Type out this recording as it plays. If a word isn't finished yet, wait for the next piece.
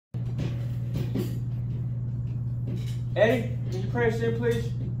Eddie, can you pray us in,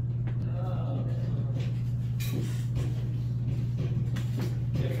 please?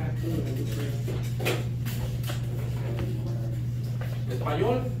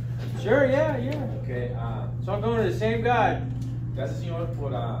 ¿Español? Sure, yeah. Okay, So I'm going to the same God. gracias, Señor,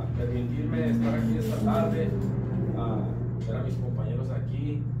 por permitirme estar aquí esta tarde, ver a mis compañeros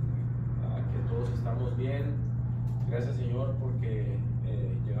aquí, que todos estamos bien. Gracias, Señor, porque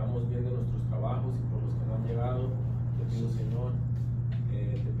llegamos bien de nuestros trabajos y por los que no han llegado. Te pido, Señor,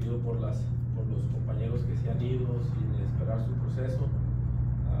 te pido por los compañeros que se han ido sin esperar su proceso.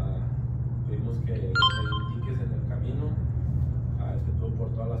 Pedimos que los reivindiques en el camino. Te pido por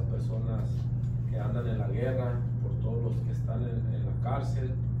todas las personas que andan en la guerra, por todos los que están en la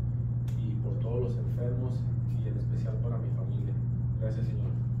cárcel y por todos los enfermos y en especial para mi familia. Gracias,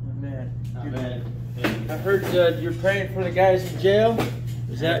 Señor. Amen. Amen. I heard you're praying for the guys in jail.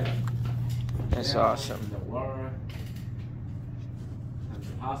 Is that? That's awesome. In the war, and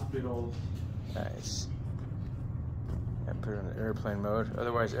the hospitals. Nice. I put it in the airplane mode.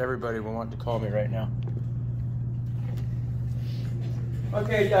 Otherwise, everybody will want to call me right now.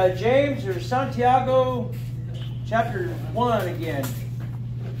 Okay, James or Santiago, chapter 1 again.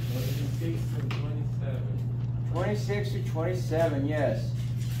 26 and 27. 26 to 27, yes.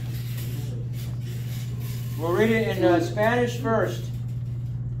 We'll read it in Spanish first.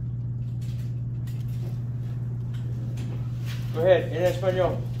 Go ahead, en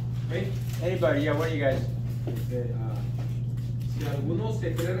español. Okay. Anybody, yeah, one of you guys. Si alguno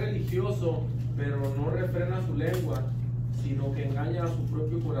se cree religioso, pero no refrena su lengua, sino que engaña a su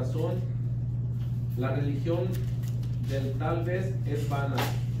propio corazón, la religión del tal vez es vana.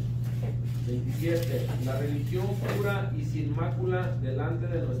 27. La religión pura y sin mácula delante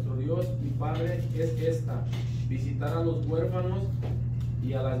de nuestro Dios y Padre es esta: visitar a los huérfanos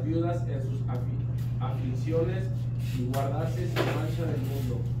y a las viudas en sus aflicciones y guardarse sin mancha del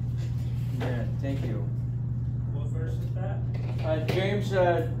mundo. Yeah, thank you. What verse is that? James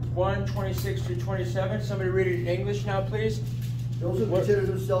 1, 26 to 27. Somebody read it in English now, please. Those who What- consider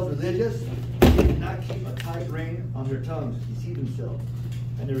themselves religious do not keep a tight rein on their tongues, deceive themselves,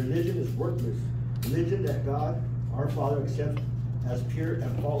 and their religion is worthless. Religion that God, our Father, accepts as pure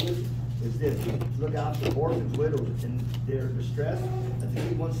and faultless is this: to look out for orphans, widows in their distress, and to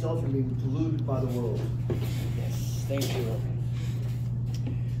keep oneself from being polluted by the world. Yes, thank you.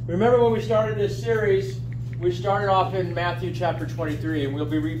 Remember when we started this series, we started off in Matthew chapter 23, and we'll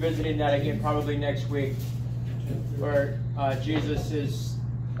be revisiting that again probably next week, where Jesus is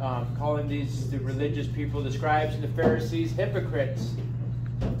calling the religious people, the scribes and the Pharisees, hypocrites.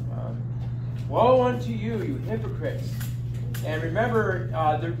 Woe unto you, you hypocrites. And remember,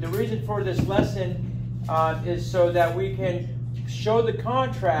 the reason for this lesson is so that we can show the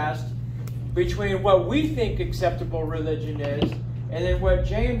contrast between what we think acceptable religion is and then what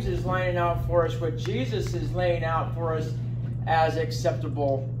James is laying out for us, what Jesus is laying out for us as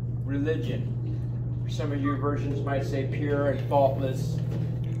acceptable religion. Some of your versions might say pure and faultless.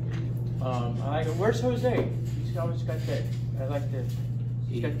 I like it. Where's Jose? He's always got that. I like the.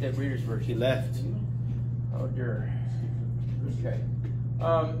 He's got that reader's version. He left. Oh dear. Okay.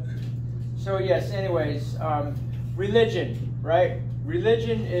 So yes. Anyways, religion, right?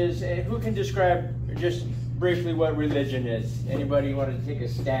 Religion is. Who can describe just briefly what religion is? Anybody want to take a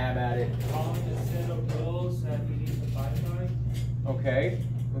stab at it? Following the set of rules that we need to abide by. Okay.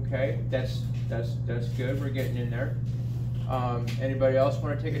 Okay. That's good. We're getting in there. Anybody else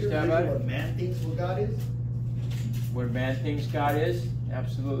want to take a stab at What it? man thinks what God is? What man thinks God is?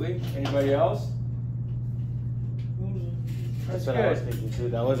 Absolutely. Anybody else? That's That's what I was good. thinking too.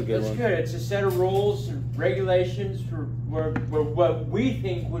 That was a good That's one. good. It's a set of rules and regulations for what we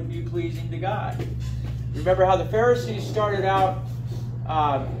think would be pleasing to God. Remember how the Pharisees started out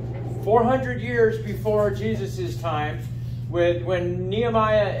 400 years before Jesus' time, when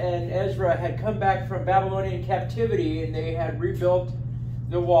Nehemiah and Ezra had come back from Babylonian captivity and they had rebuilt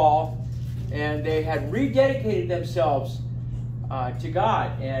the wall and they had rededicated themselves to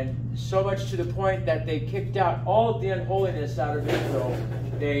God, and so much to the point that they kicked out all of the unholiness out of Israel.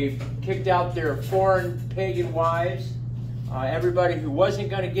 They kicked out their foreign pagan wives. Everybody who wasn't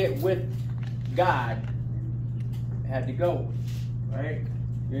going to get with God had to go, right?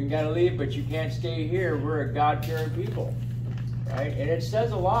 You ain't got to leave, but you can't stay here. We're a God-fearing people, right? And it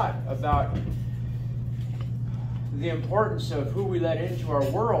says a lot about the importance of who we let into our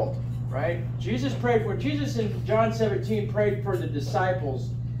world, right? Jesus prayed for, Jesus in John 17 prayed for the disciples.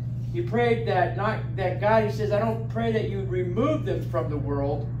 He prayed that God, he says, I don't pray that you remove them from the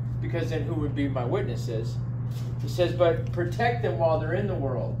world, because then who would be my witnesses? He says, but protect them while they're in the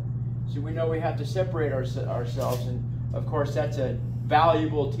world. So we know we have to separate ourselves and of course, that's a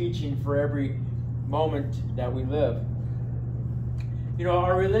valuable teaching for every moment that we live. You know,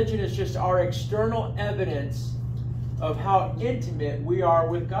 our religion is just our external evidence of how intimate we are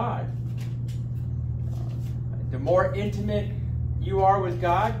with God. The more intimate you are with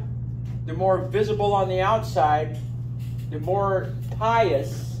God, the more visible on the outside, the more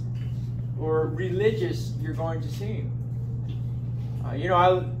pious or religious you're going to seem. You know,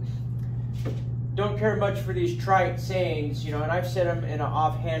 I don't care much for these trite sayings, you know, and I've said them in an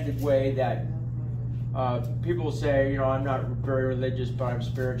offhanded way that people say, you know, I'm not very religious, but I'm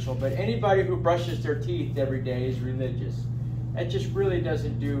spiritual. But anybody who brushes their teeth every day is religious. That just really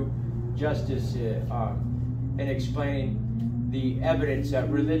doesn't do justice in explaining the evidence that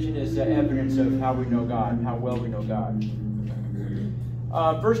religion is the evidence of how we know God, how well we know God.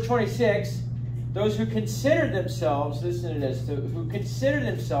 Verse 26, those who consider themselves, listen to this, who consider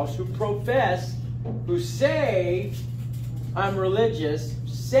themselves, who profess, who say, I'm religious,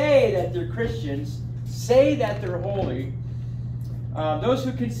 say that they're Christians, say that they're holy, those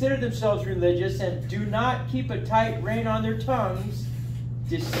who consider themselves religious and do not keep a tight rein on their tongues,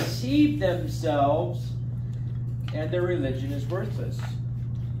 deceive themselves, and their religion is worthless.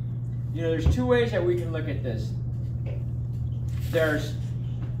 You know, there's two ways that we can look at this. There's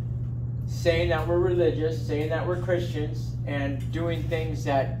saying that we're religious, saying that we're Christians, and doing things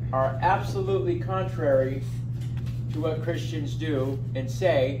that are absolutely contrary to what Christians do and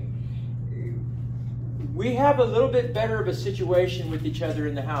say. We have a little bit better of a situation with each other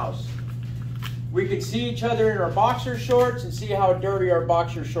in the house. We can see each other in our boxer shorts and see how dirty our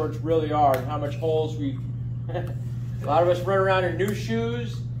boxer shorts really are and how much holes we... A lot of us run around in new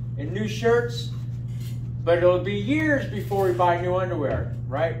shoes and new shirts, but it'll be years before we buy new underwear,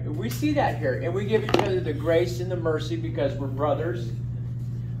 right? We see that here, and we give each other the grace and the mercy because we're brothers.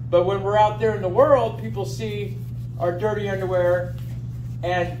 But when we're out there in the world, people see our dirty underwear,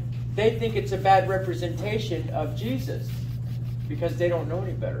 and they think it's a bad representation of Jesus because they don't know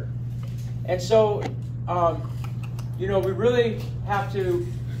any better. And so, you know, we really have to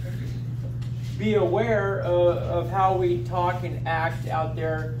be aware of how we talk and act out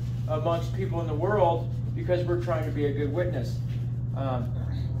there amongst people in the world because we're trying to be a good witness.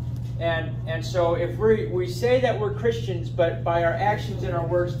 And so if we say that we're Christians, but by our actions and our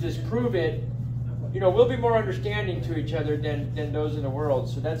words disprove it, you know, we'll be more understanding to each other than those in the world.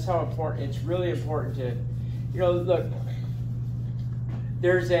 So that's how important, it's really important to, you know, look,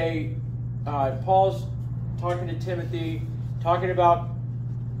 there's Paul's talking to Timothy, talking about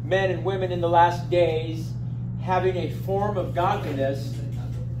men and women in the last days having a form of godliness,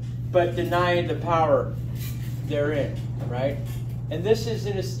 but denying the power therein, right? And this is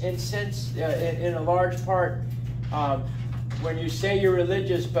in a large part, when you say you're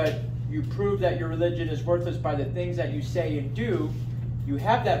religious, but you prove that your religion is worthless by the things that you say and do, you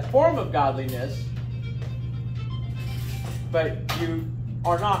have that form of godliness, but you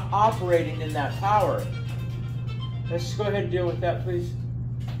are not operating in that power. Let's go ahead and deal with that, please.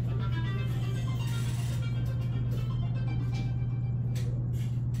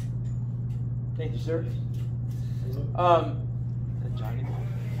 Thank you, sir.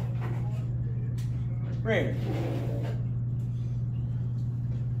 Raymond.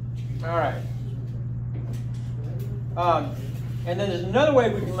 All right. And then there's another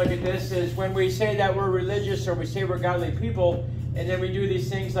way we can look at this is when we say that we're religious or we say we're godly people, and then we do these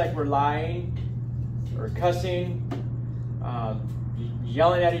things like we're lying or cussing,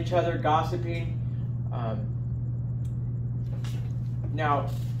 yelling at each other, gossiping. Now,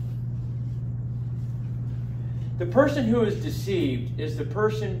 the person who is deceived is the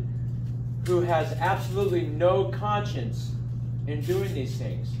person who has absolutely no conscience in doing these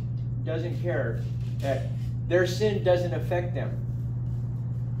things. Doesn't care that their sin doesn't affect them,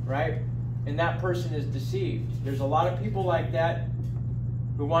 right? And that person is deceived. There's a lot of people like that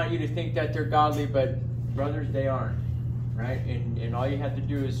who want you to think that they're godly, but brothers, they aren't, right? And all you have to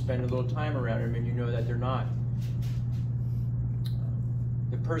do is spend a little time around them and you know that they're not.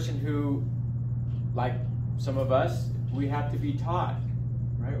 The person who, like some of us, we have to be taught,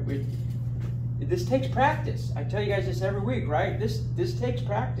 right? This takes practice. I tell you guys this every week, right? This takes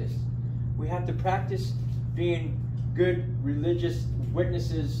practice. We have to practice being good religious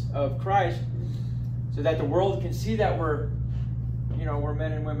witnesses of Christ so that the world can see that we're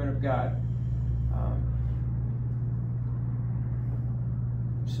men and women of God.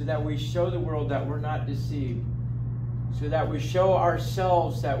 So that we show the world that we're not deceived. So that we show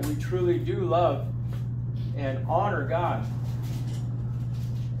ourselves that we truly do love and honor God.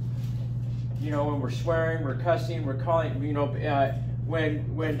 You know, when we're swearing, we're cussing, we're calling,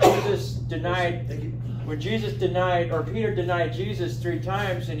 when Jesus denied, or Peter denied Jesus 3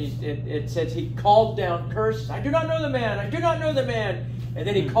 times, and it says he called down curses. I do not know the man. I do not know the man. And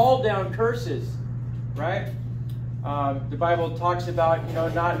then he called down curses, right? The Bible talks about, you know,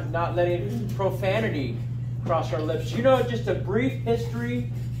 not letting profanity cross our lips. You know, just a brief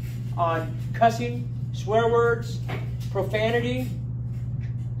history on cussing, swear words, profanity.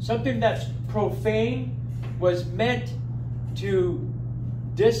 Something that's profane was meant to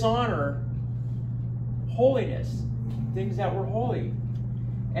dishonor holiness, things that were holy.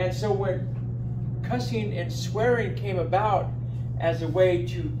 And so when cussing and swearing came about as a way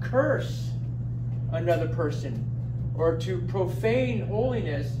to curse another person or to profane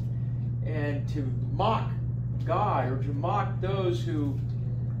holiness and to mock God or to mock those who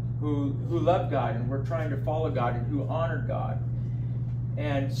love God and were trying to follow God and who honored God.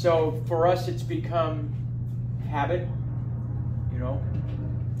 And so for us it's become habit, you know.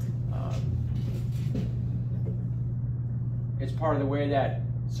 It's part of the way that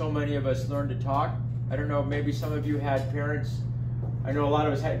so many of us learn to talk. I don't know, maybe some of you had parents. I know a lot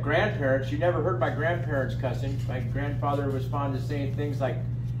of us had grandparents. You never heard my grandparents cussing. My grandfather was fond of saying things like,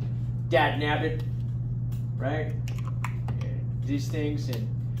 "Dad nabbit," right? These things, and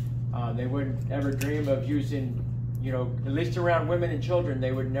they wouldn't ever dream of using, you know, at least around women and children,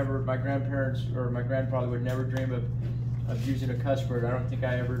 they would never, my grandparents or my grandfather would never dream of using a cuss word. I don't think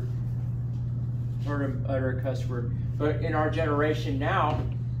I ever heard him utter a cuss word. But in our generation now,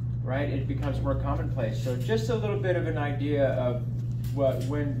 right, it becomes more commonplace. So just a little bit of an idea of what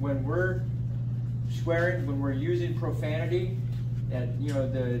when we're swearing, when we're using profanity, that, you know,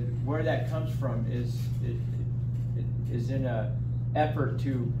 where that comes from is in a effort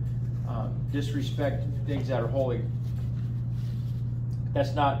to disrespect things that are holy.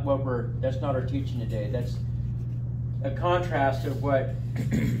 That's not our teaching today. That's a contrast of what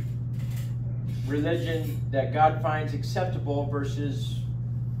religion that God finds acceptable versus,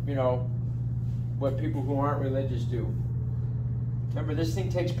 you know, what people who aren't religious do. Remember, this thing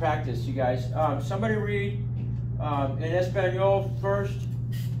takes practice, you guys. Somebody read in Espanol first,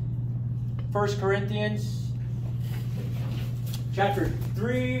 1 Corinthians chapter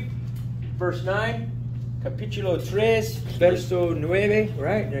 3, verse 9. Capítulo 3, verso 9.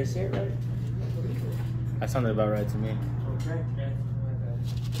 Right? Did I say it right? That sounded about right to me. Okay.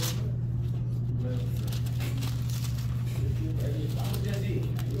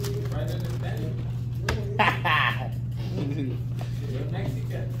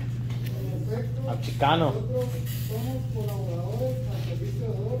 I'm Chicano. Nosotros somos colaboradores al servicio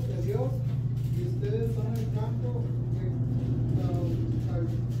de Dios y ustedes son el campo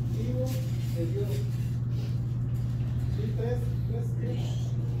cultivo de Dios. Sí, tres.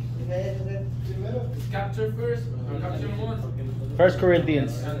 Primero. Capture first, or capture 1. 1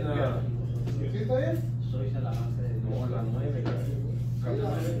 Corinthians. ¿Sí está bien? No, la 9. La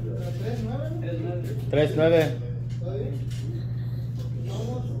 3:9. 3:9. ¿Está bien?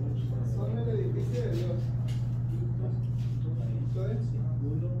 Son el edificio de Dios. ¿Está bien?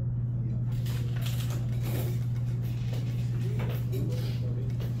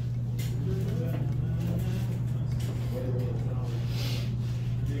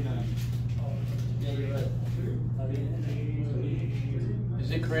 Is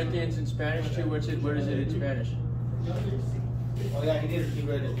it Corinthians in Spanish too? What is it in Spanish? Oh yeah, he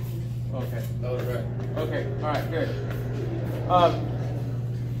read it. Okay. That was right. Okay. All right. Good.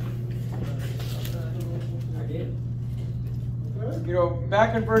 You know,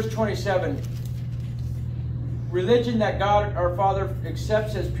 back in verse 27, religion that God our Father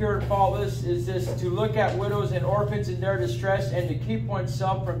accepts as pure and faultless is this: to look at widows and orphans in their distress and to keep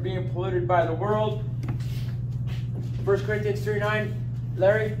oneself from being polluted by the world. 1 Corinthians 3:9.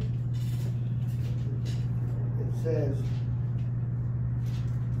 Larry? It says,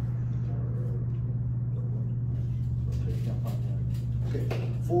 okay,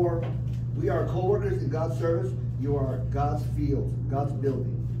 for we are co-workers in God's service. You are God's field, God's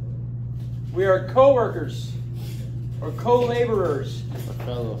building. We are co-workers or co-laborers,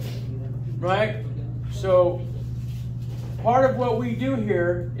 Fellow. right? So part of what we do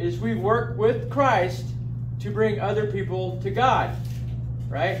here is we work with Christ to bring other people to God,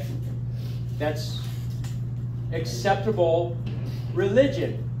 right? That's acceptable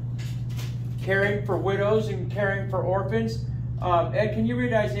religion. Caring for widows and caring for orphans. Ed, can you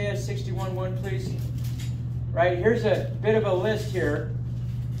read Isaiah 61:1, please? Right, here's a bit of a list here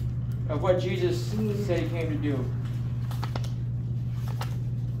of what Jesus said he came to do.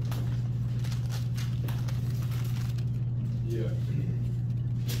 Yeah.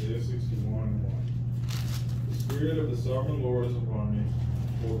 Isaiah 61:1. The Spirit of the sovereign Lord is upon me,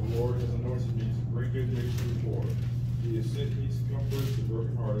 for the Lord has anointed me to bring good news to the poor. He has sent me to comfort the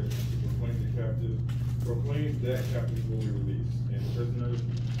brokenhearted, and to proclaim that captives will be released, and prisoners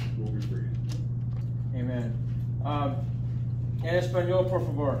will be freed. Amen. En español, por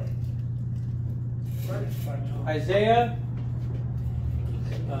favor. Isaiah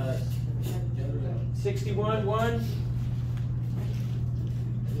 61:1.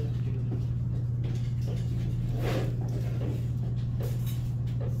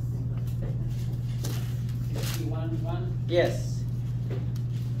 Yes.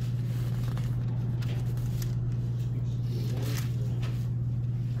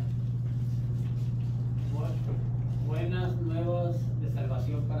 Buenas nuevas de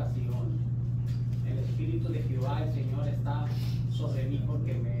salvación para Sion. El Espíritu de Jehová, el Señor, está sobre mí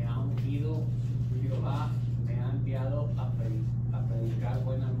porque me ha ungido. Jehová me ha enviado a predicar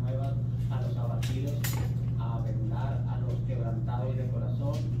buenas nuevas a los abatidos, a vendar a los quebrantados de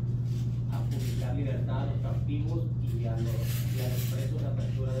corazón, a publicar libertad a los cautivos y a los presos la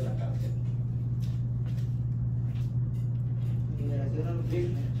apertura de la cárcel.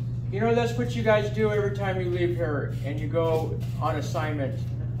 You know, that's what you guys do every time you leave here and you go on assignment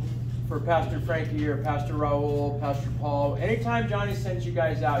for Pastor Frankie or Pastor Raul, Pastor Paul. Anytime Johnny sends you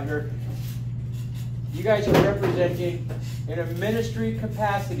guys out here, you guys are representing in a ministry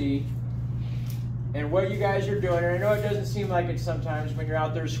capacity and what you guys are doing. And I know it doesn't seem like it sometimes when you're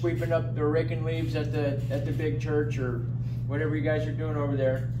out there sweeping up or raking leaves at the big church or whatever you guys are doing over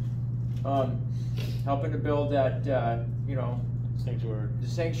there, helping to build that, Sanctuary. the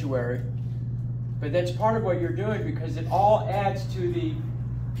sanctuary. But that's part of what you're doing because it all adds to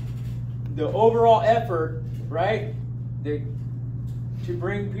the overall effort, right? To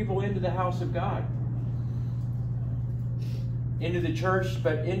bring people into the house of God, into the church,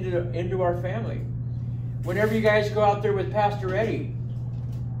 but into our family. Whenever you guys go out there with Pastor Eddie,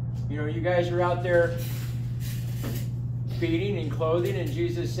 you guys are out there feeding and clothing, and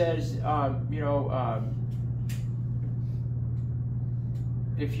Jesus says,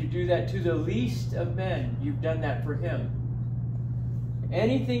 if you do that to the least of men, you've done that for him.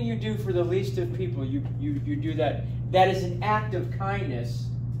 Anything you do for the least of people, you do that. That is an act of kindness.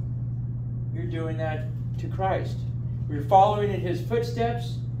 You're doing that to Christ. You're following in his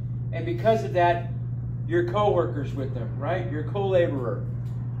footsteps, and because of that, you're co-workers with them, right? You're a co-laborer,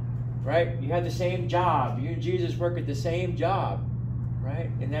 right? You have the same job. You and Jesus work at the same job, right?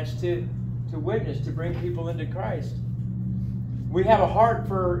 And that's to witness, to bring people into Christ. We have a heart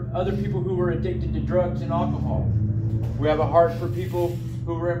for other people who were addicted to drugs and alcohol. We have a heart for people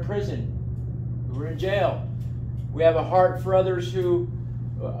who were in prison, who were in jail. We have a heart for others who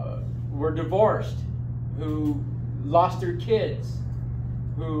were divorced, who lost their kids,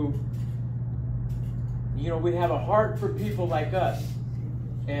 who, we have a heart for people like us.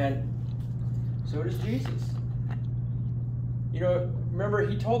 And so does Jesus. Remember,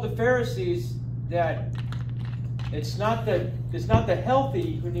 he told the Pharisees that it's not the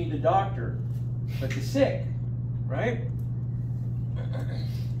healthy who need the doctor, but the sick, right?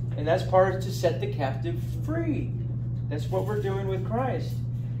 And that's part of to set the captive free. That's what we're doing with Christ.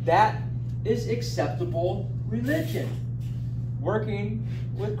 That is acceptable religion. Working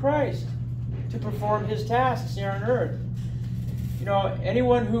with Christ to perform his tasks here on earth.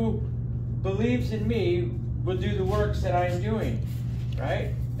 Anyone who believes in me will do the works that I am doing.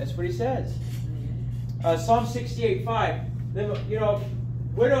 Right? That's what he says. Psalm 68:5.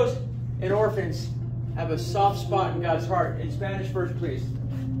 Widows and orphans have a soft spot in God's heart. In Spanish first, please.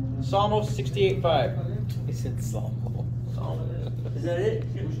 Psalm 68:5. He said Psalm. Is that it?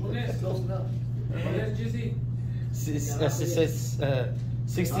 It says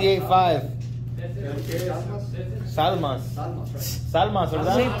 68:5. Salmas. Salmas,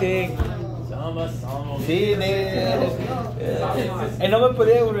 ¿verdad? Same thing. Sí, no me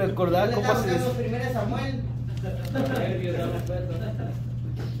podía recordar cómo se dice.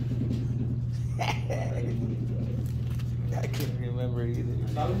 I can't remember either.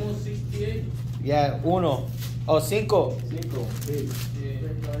 Salmo 68. Yeah, 5.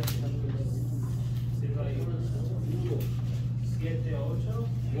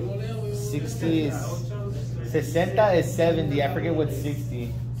 60 is 60 is 70. I forget what's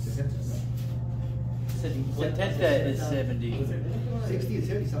 60. 70 is 70. 60 and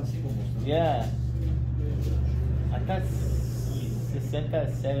 70 sound simple. Yeah. I thought 60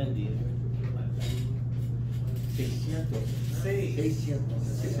 is 70. 600.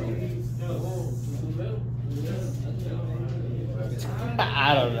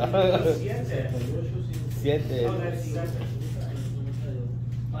 I don't know. 7.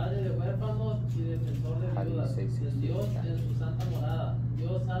 Padre de huérfanos y defensor de viudas, el Dios en su santa morada.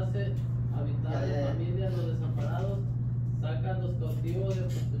 Dios hace habitar en familias los desamparados, saca a los cautivos de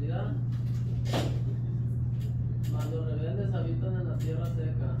prosperidad, mas los rebeldes habitan en la tierra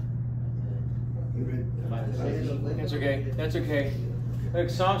seca. That's okay. That's okay. Look,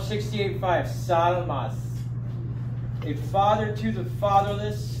 Psalm 68:5, Salmas. A father to the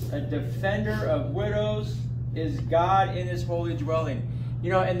fatherless, a defender of widows, is God in his holy dwelling.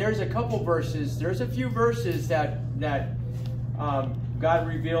 You know, and there's a couple verses, there's a few verses that God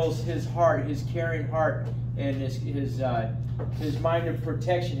reveals his heart, his caring heart, and his mind of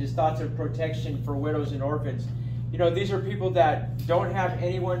protection, his thoughts of protection for widows and orphans. You know, these are people that don't have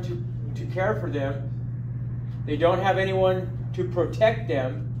anyone to care for them. They don't have anyone to protect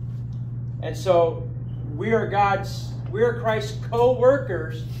them. And so we are Christ's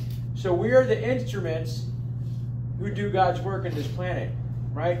co-workers. So we are the instruments who do God's work in this planet,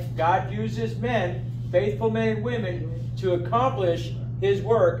 right? God uses men, faithful men and women, to accomplish his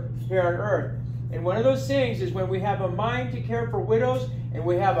work here on earth. And one of those things is when we have a mind to care for widows and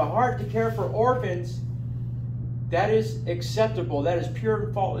we have a heart to care for orphans, that is acceptable. That is pure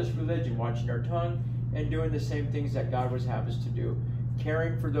and faultless religion, watching our tongue and doing the same things that God would have us to do.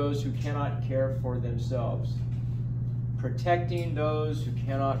 Caring for those who cannot care for themselves. Protecting those who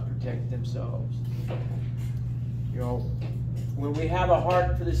cannot protect themselves. You know, when we have a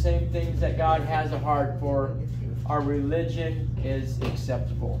heart for the same things that God has a heart for, our religion is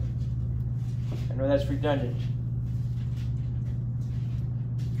acceptable. I know that's redundant.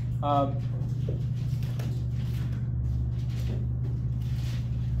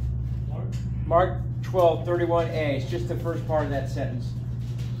 Mark 12:31a. It's just the first part of that sentence.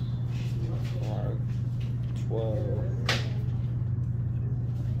 Mark 12.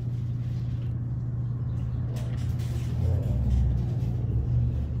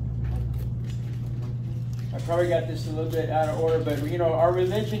 I probably got this a little bit out of order, but you know, our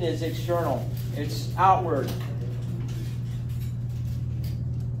religion is external. It's outward.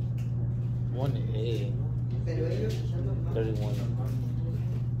 1A. 31.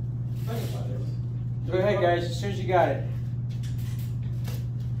 Go ahead, guys, as soon as you got it.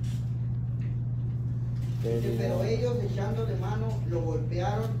 Pero ellos echándole mano lo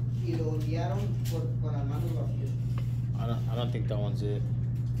golpearon y lo enviaron con las manos vacías. I don't think that one's it.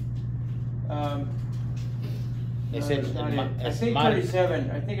 No, it's not it. I think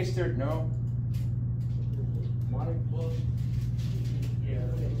 37. I think it's 30. No.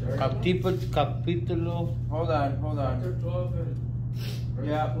 Capítulo. Hold on. Chapter 12 and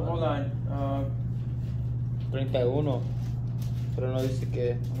Yeah, hold on. 31. Pero no dice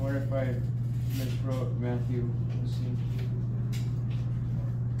que. I wonder if I miswrote Matthew. Let's see.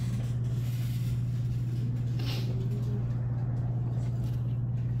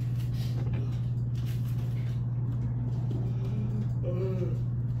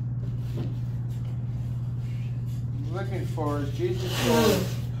 Looking for is Jesus said,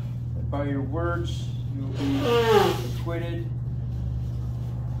 by your words you will be acquitted.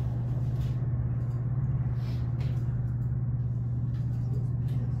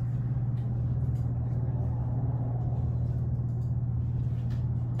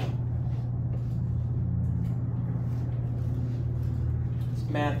 It's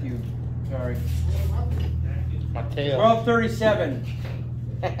Matthew. Sorry. Mateo. 12:37.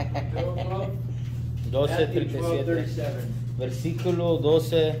 12:37. Versículo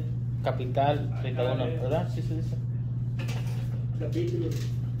 12, capital 31, ¿verdad? Sí se dice.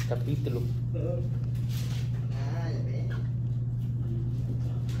 Capítulo. Ah, ya ven.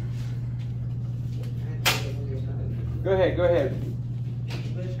 Go ahead.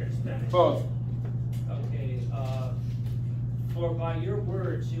 English or Spanish? Both. Okay, for by your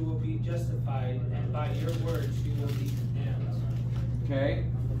words you will be justified, and by your words you will be condemned. Okay.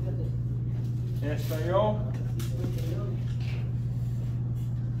 En español.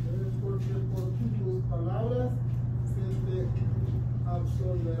 Porque por tus palabras se te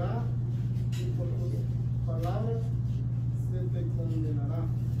absolverá y por tus palabras se te condenará.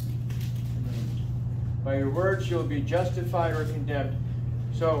 By your words you will be justified or condemned.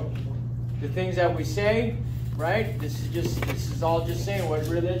 So, the things that we say, right? This is all just saying what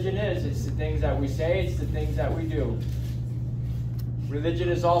religion is. It's the things that we say, it's the things that we do. Religion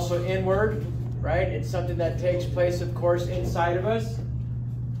is also inward, right? It's something that takes place, of course, inside of us.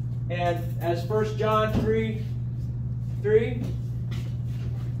 And as 1 John 3:3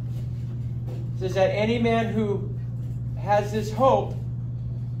 says that any man who has this hope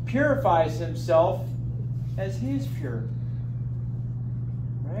purifies himself as he is pure.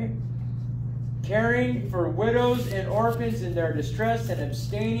 Right? caring for widows and orphans in their distress, and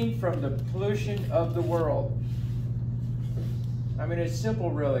abstaining from the pollution of the world. I mean, it's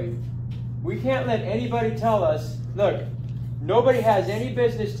simple, really. We can't let anybody tell us, look, nobody has any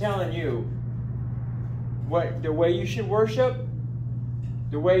business telling you the way you should worship,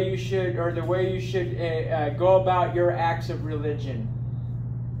 the way you should go about your acts of religion.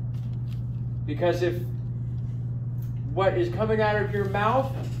 Because if what is coming out of your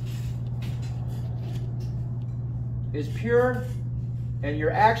mouth is pure, and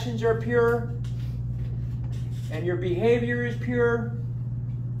your actions are pure, and your behavior is pure,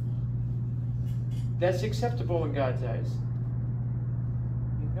 that's acceptable in God's eyes.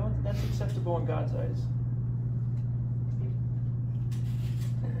 You know, that's acceptable in God's eyes.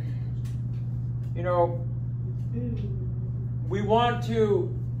 You know, we want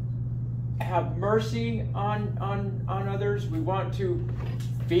to have mercy on others. We want to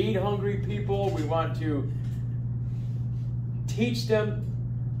feed hungry people. We want to teach them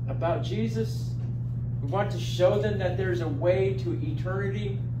about Jesus. We want to show them that there's a way to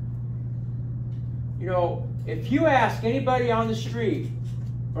eternity. You know, if you ask anybody on the street,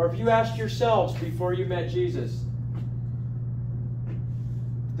 or if you asked yourselves before you met Jesus,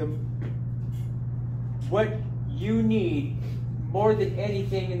 what you need more than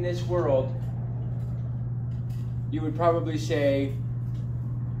anything in this world, you would probably say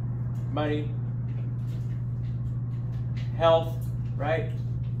money, health, right?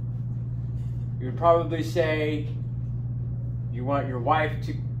 You would probably say you want your wife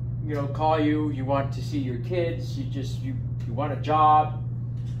to, you know, call you, you want to see your kids, you want a job.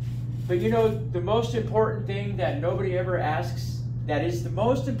 But you know, the most important thing that nobody ever asks, that is the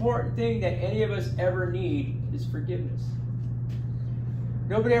most important thing that any of us ever need, is forgiveness.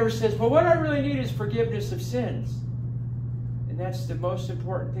 Nobody ever says, well, what I really need is forgiveness of sins. And that's the most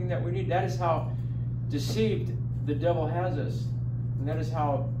important thing that we need. That is how deceived the devil has us. And that is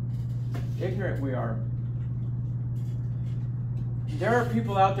how ignorant we are. There are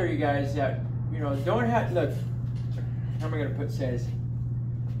people out there, you guys, that, you know, don't have, look, how am I going to say this?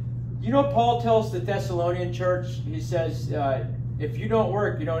 You know, Paul tells the Thessalonian church, he says, if you don't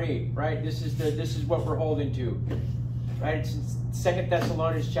work, you don't eat, right? This is what we're holding to, right? It's in 2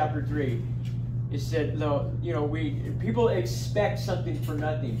 Thessalonians chapter 3. It said, no, you know, people expect something for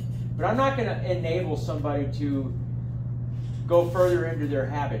nothing. But I'm not going to enable somebody to go further into their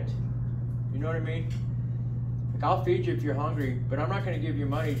habit. You know what I mean? Like, I'll feed you if you're hungry, but I'm not going to give you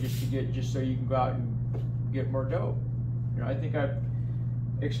money just so you can go out and get more dough. You know, I think I've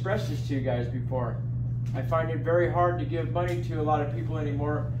expressed this to you guys before. I find it very hard to give money to a lot of people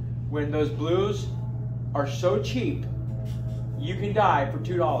anymore when those blues are so cheap. You can die for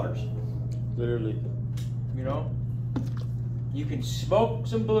 $2. Literally. You know? You can smoke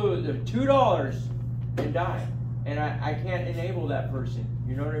some blues at $2 and die. And I can't enable that person.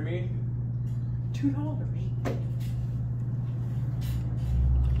 You know what I mean? $2.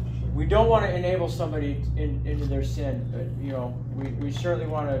 We don't want to enable somebody into their sin, but you know, we certainly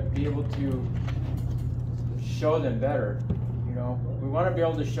want to be able to show them better. You know, we want to be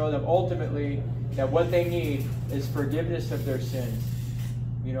able to show them ultimately that what they need is forgiveness of their sins.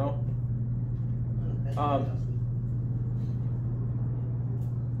 You know,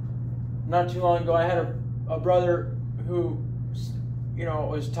 not too long ago, I had a brother who, you know,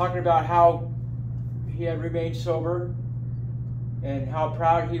 was talking about how he had remained sober and how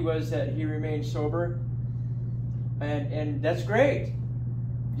proud he was that he remained sober. And that's great.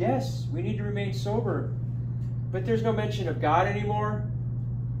 Yes, we need to remain sober. But there's no mention of God anymore.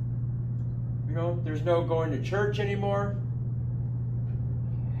 You know, there's no going to church anymore.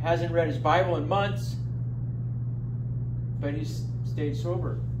 Hasn't read his Bible in months. But he's stayed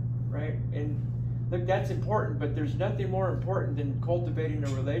sober, right? And look, that's important, but there's nothing more important than cultivating a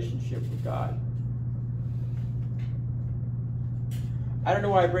relationship with God. I don't know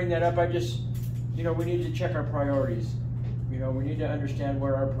why I bring that up. I just, you know, we need to check our priorities. You know, we need to understand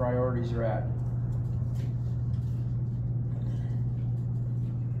where our priorities are at.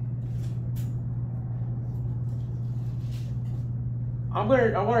 I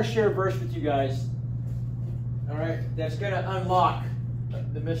want to share a verse with you guys. All right, that's going to unlock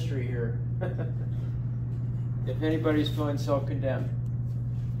the mystery here. If anybody's feeling self-condemned.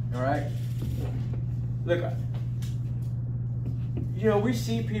 All right? Look, you know, we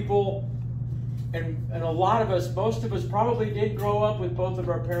see people, and a lot of us, most of us probably did grow up with both of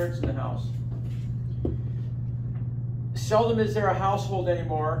our parents in the house. Seldom is there a household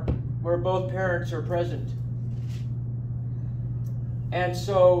anymore where both parents are present. And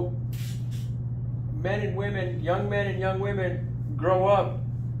so men and women, young men and young women, grow up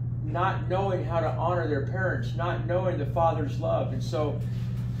not knowing how to honor their parents, not knowing the Father's love. And so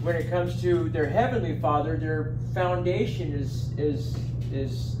when it comes to their Heavenly Father, their foundation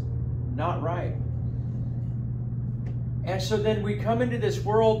is not right. And so then we come into this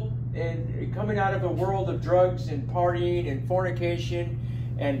world, and coming out of a world of drugs and partying and fornication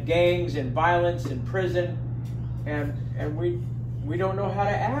and gangs and violence and prison, and we don't know how to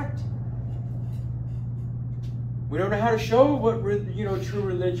act. We don't know how to show what true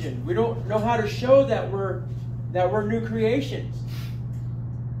religion. We don't know how to show that we're new creations.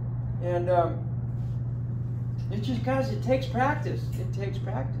 And it's just, guys, it takes practice. It takes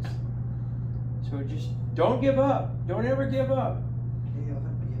practice. So just don't give up. Don't ever give up. You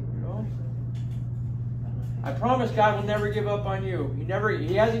know? I promise God will never give up on you.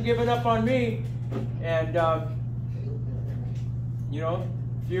 He hasn't given up on me. And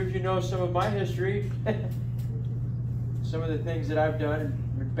few of you know some of my history. Some of the things that I've done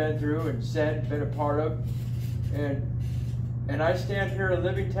and been through and said, been a part of. And I stand here a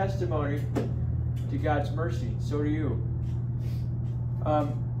living testimony to God's mercy. So do you.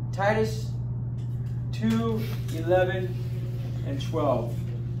 Titus 2:11 and 12.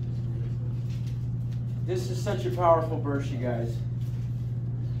 This is such a powerful verse, you guys.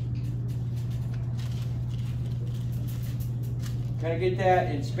 Can I get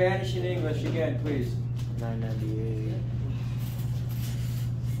that in Spanish and English again, please? 998.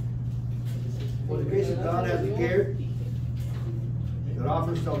 For the grace of God has appeared that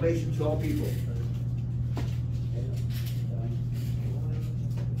offers salvation to all people.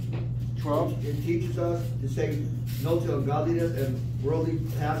 12. It teaches us to say no to ungodliness and worldly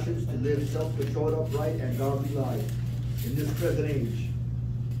passions, to live self-controlled, upright, and godly lives in this present age.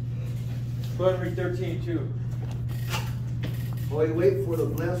 12:13 too. While we wait for the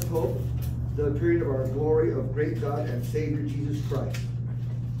blessed hope, the appearing of our glory of great God and Savior Jesus Christ.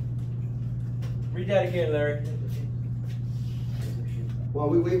 Read that again, Larry. While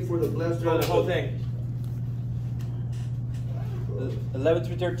we wait for the blessed No, hope. the whole thing. 11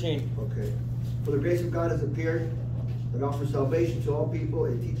 through 13. Okay. For the grace of God has appeared that offers salvation to all people.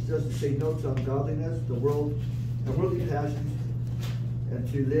 It teaches us to say no to ungodliness, the world, and worldly passions, and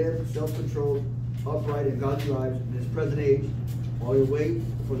to live self-controlled, upright, and godly lives in this present age, while we wait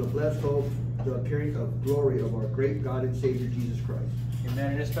for the blessed hope, the appearing of glory of our great God and Savior Jesus Christ.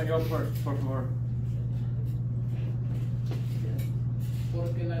 Amen. En español, por favor.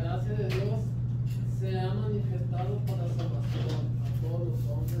 Porque la gracia de Dios se ha manifestado para salvación a todos los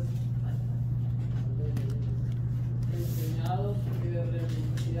hombres, enseñados que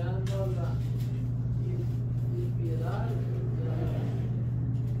renunciando a la impiedad,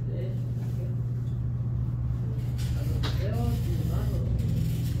 a los deseos humanos,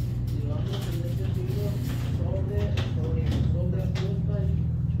 llevamos en este siglo sobre justa y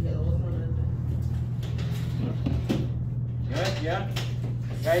piadosamente. Good, yeah.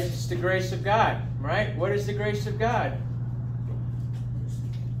 Guys, it's the grace of God, right? What is the grace of God?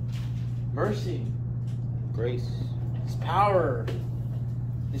 Mercy. Grace. His power.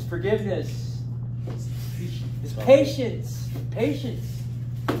 His forgiveness. His patience. Patience.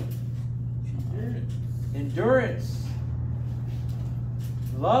 Endurance.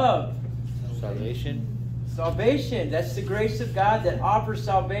 Love. Salvation. Salvation. That's the grace of God that offers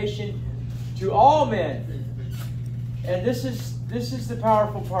salvation to all men. And this is the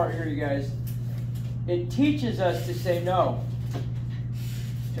powerful part here, you guys. It teaches us to say no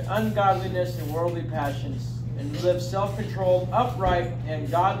to ungodliness and worldly passions and live self-controlled, upright, and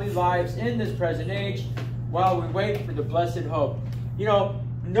godly lives in this present age while we wait for the blessed hope. You know,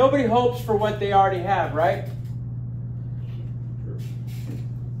 nobody hopes for what they already have, right?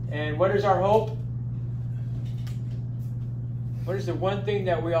 And what is our hope? What is the one thing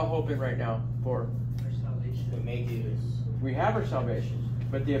that we all hope in right now for? We have our salvation,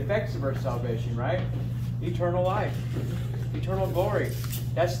 but the effects of our salvation, right? Eternal life, eternal glory.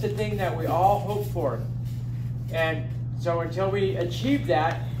 That's the thing that we all hope for. And so until we achieve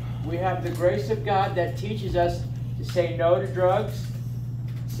that, we have the grace of God that teaches us to say no to drugs,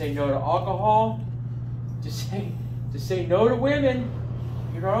 to say no to alcohol, to say no to women,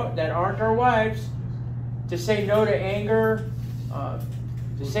 that aren't our wives, to say no to anger,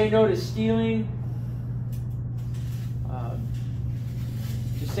 to say no to stealing,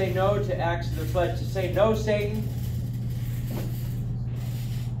 to say no to acts of the flesh, to say no, Satan.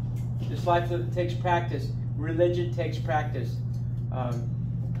 This life takes practice. Religion takes practice.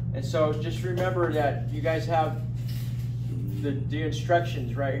 And so just remember that you guys have the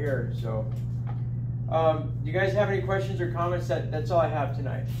instructions right here. So do you guys have any questions or comments? That's all I have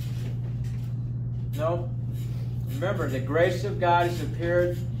tonight. No? Remember, the grace of God has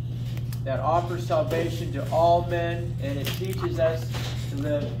appeared that offers salvation to all men, and it teaches us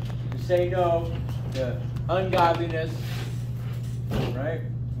to say no to ungodliness, right?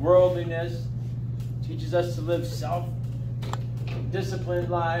 Worldliness. Teaches us to live self-disciplined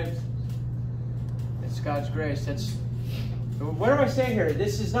lives. It's God's grace. What am I saying here?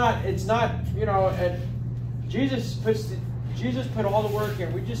 It's not, Jesus put all the work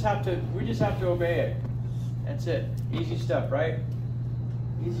in. We just have to obey it. That's it. Easy stuff, right?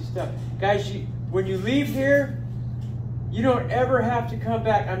 Easy stuff. Guys, when you leave here, you don't ever have to come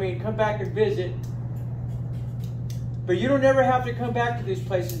back. Come back and visit. But you don't ever have to come back to these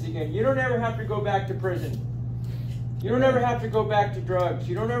places again. You don't ever have to go back to prison. You don't ever have to go back to drugs.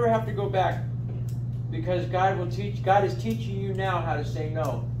 You don't ever have to go back. Because God is teaching you now how to say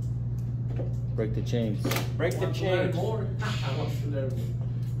no. Break the chains. Break the chains. More. I want to learn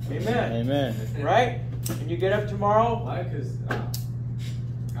more. Amen. Amen. Right? And you get up tomorrow. Why? Because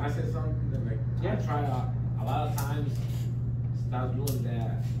I said something that I try a lot of times stop doing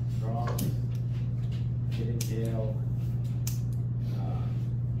that. Drugs, get in jail,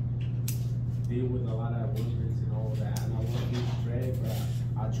 deal with a lot of women and all that. And I want to be straight, but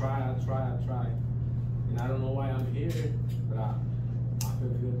I try. And I don't know why I'm here, but I feel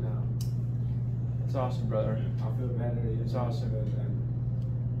good now. That's awesome, brother. I feel better. It's awesome. And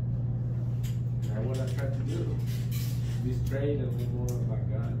that's what I try to do. Be straight and be more like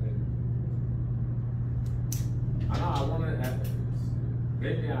God. And I know I want to.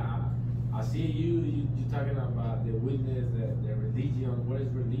 Lately, I see you talking about the witness, the religion. What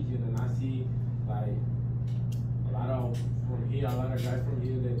is religion? And I see like a lot of guys from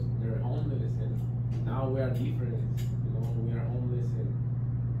here that they're homeless, and now we are different. We are homeless, and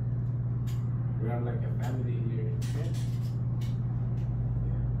we are like a family here. That's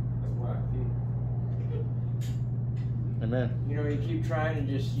what I think. Amen. You keep trying and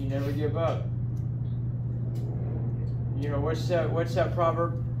you never give up. What's that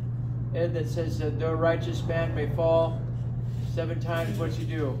proverb, Ed, that says that though a righteous man may fall 7 times, what's he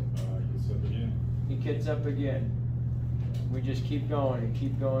do? He gets up again. We just keep going and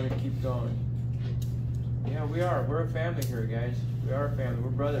keep going and keep going. Yeah, we are. We're a family here, guys. We are a family. We're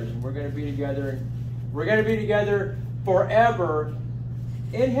brothers, and we're going to be together. And we're going to be together forever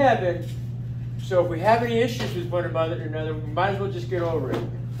in heaven. So if we have any issues with one another, we might as well just get over it.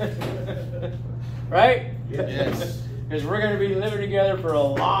 Right? Yes. Because we're going to be living together for a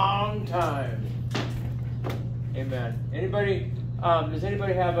long time. Amen. Anybody? Does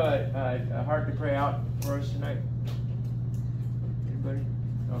anybody have a heart to pray out for us tonight? Anybody?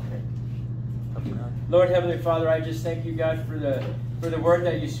 Okay. Lord Heavenly Father, I just thank you, God, for the word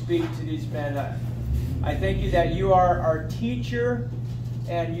that you speak to these men. I thank you that you are our teacher,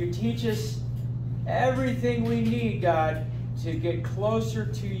 and you teach us everything we need, God, to get closer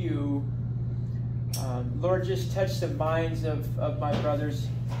to you. Lord, just touch the minds of my brothers,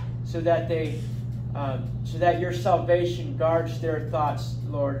 so that your salvation guards their thoughts,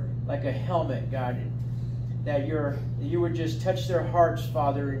 Lord, like a helmet, God. That you would just touch their hearts,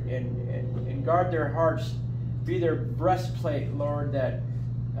 Father, and guard their hearts, be their breastplate, Lord, that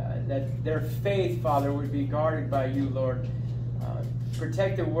their faith, Father, would be guarded by you, Lord.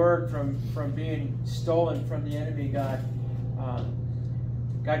 Protect the word from being stolen from the enemy, God.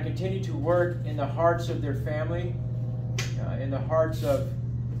 God, continue to work in the hearts of their family, in the hearts of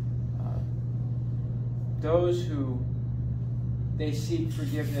those who they seek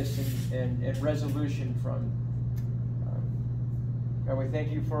forgiveness and resolution from. God, we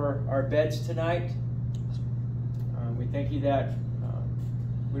thank you for our beds tonight. We thank you that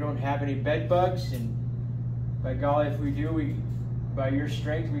we don't have any bed bugs, and by golly, if we do, by your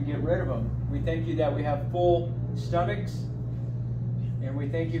strength, we get rid of them. We thank you that we have full stomachs, and we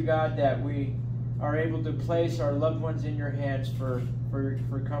thank you, God, that we are able to place our loved ones in your hands for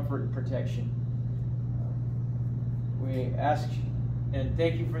comfort and protection. We ask and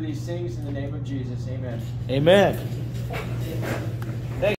thank you for these things in the name of Jesus. Amen. Amen.